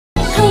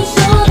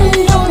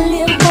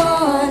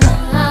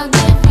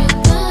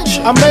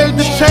I made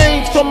the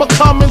change from a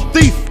common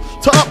thief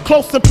to up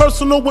close and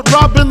personal with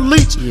Robin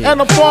Leach. And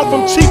I'm far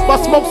from cheap, I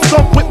smoke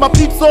skunk with my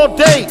peeps all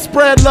day.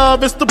 Spread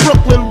love, it's the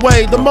Brooklyn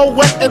way, the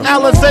Moet and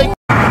Alizé.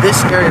 This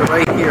area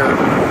right here,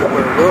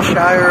 where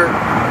Wilshire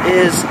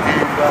is,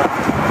 and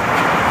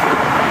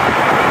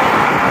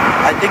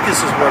I think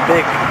this is where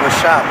Big was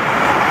shot.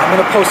 I'm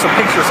going to post some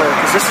pictures of it,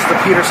 because this is the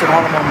Peterson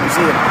Automobile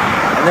Museum.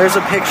 And there's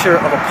a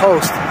picture of a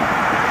post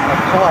and a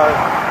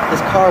car. This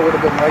car would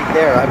have been right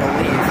there, I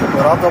believe.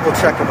 But I'll double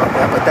check about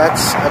that. But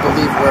that's, I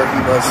believe, where he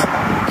was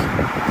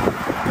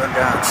gunned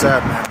down.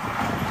 Sad, man.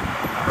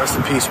 Rest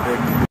in peace, Big.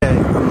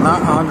 Okay, I'm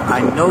not on.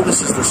 I know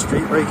this is the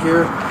street right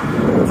here.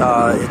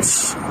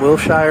 It's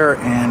Wilshire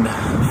and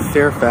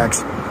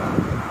Fairfax.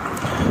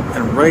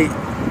 And right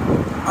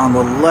on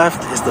the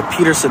left is the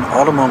Peterson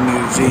Automobile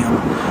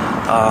Museum.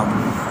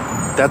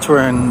 That's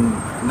where in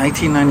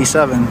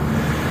 1997,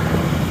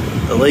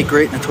 the late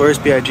great Notorious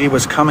B.I.G.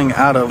 was coming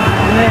out of. I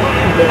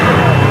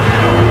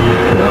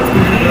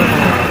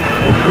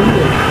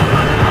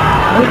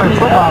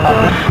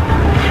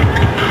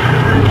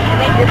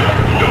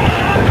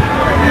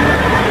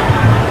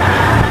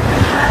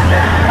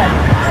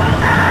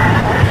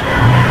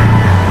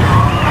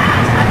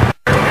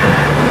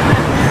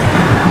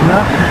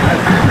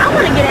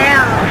want to get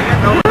out.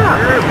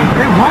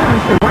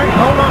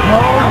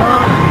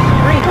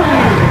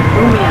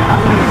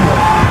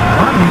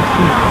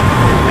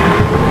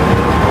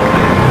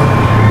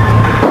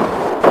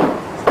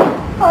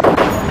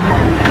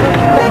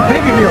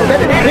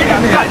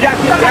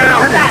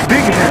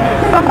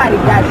 Somebody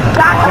got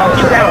shot.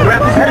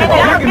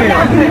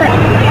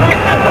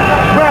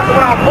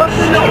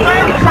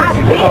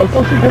 So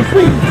she can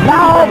see. No,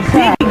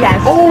 Biggie got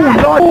shot.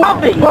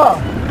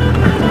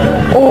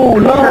 Oh,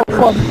 Lord,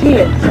 for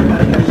shit.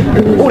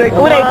 Oh, they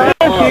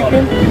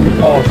kicking.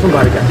 Oh,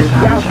 somebody got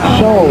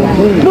shot.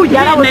 Oh,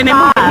 yeah, that was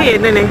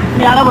five.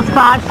 Yeah, that was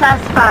 5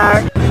 shots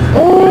fired.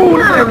 Oh,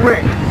 look at that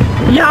wreck.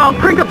 Y'all,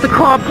 crank up the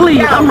car,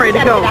 please. I'm ready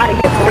to go. We got to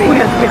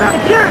get out.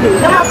 Security.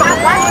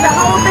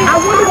 I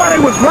wonder why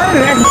they was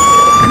running that.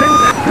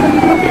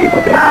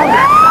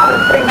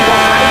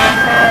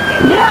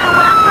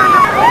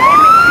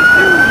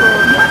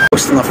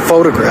 Posting the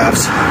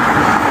photographs.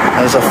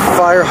 There's a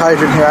fire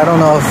hydrant here. I don't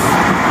know if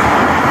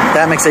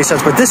that makes any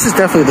sense, but this is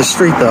definitely the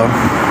street, though,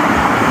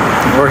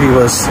 where he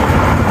was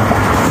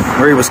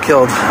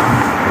killed.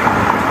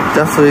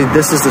 Definitely,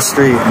 this is the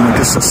street, and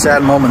it's a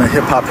sad moment of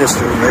hip-hop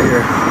history right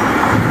here.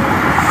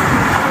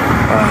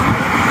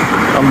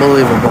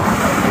 Unbelievable.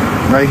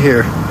 Right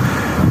here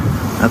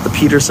at the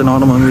Peterson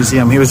Automobile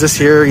Museum. He was just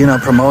here, you know,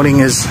 promoting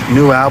his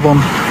new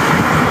album.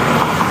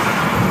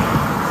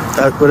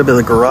 That would have been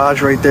the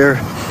garage right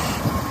there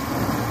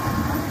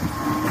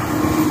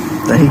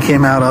that he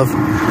came out of.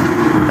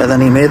 And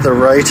then he made the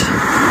right. He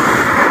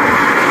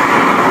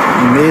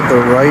made the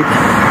right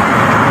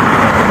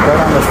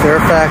on the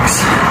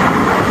Fairfax.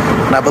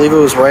 And I believe it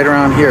was right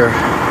around here.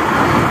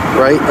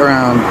 Right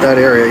around that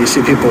area. You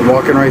see people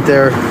walking right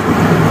there.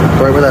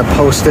 Right where that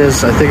post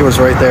is. I think it was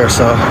right there,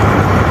 so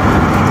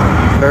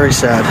very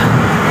sad.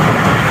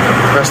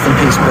 Rest in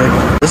peace, Big.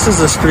 This is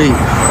the street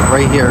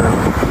right here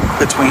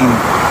between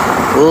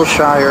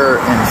Wilshire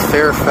and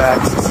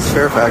Fairfax. This is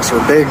Fairfax,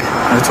 where Big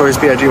Notorious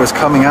B.I.G. was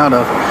coming out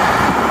of.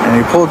 And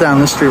he pulled down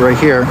this street right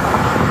here.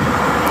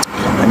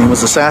 And he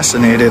was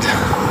assassinated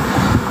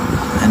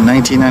in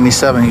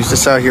 1997. He was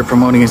just out here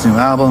promoting his new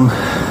album.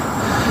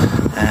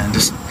 And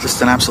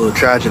just an absolute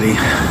tragedy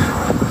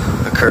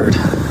occurred.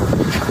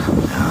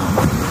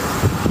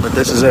 But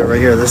this is it right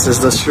here. This is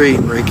the street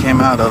where he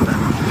came out of. And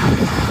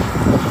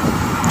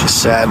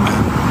just sad, man.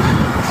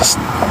 Just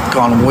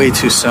gone way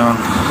too soon.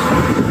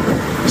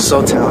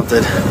 So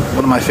talented.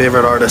 One of my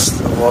favorite artists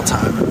of all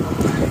time.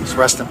 Just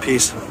rest in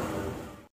peace.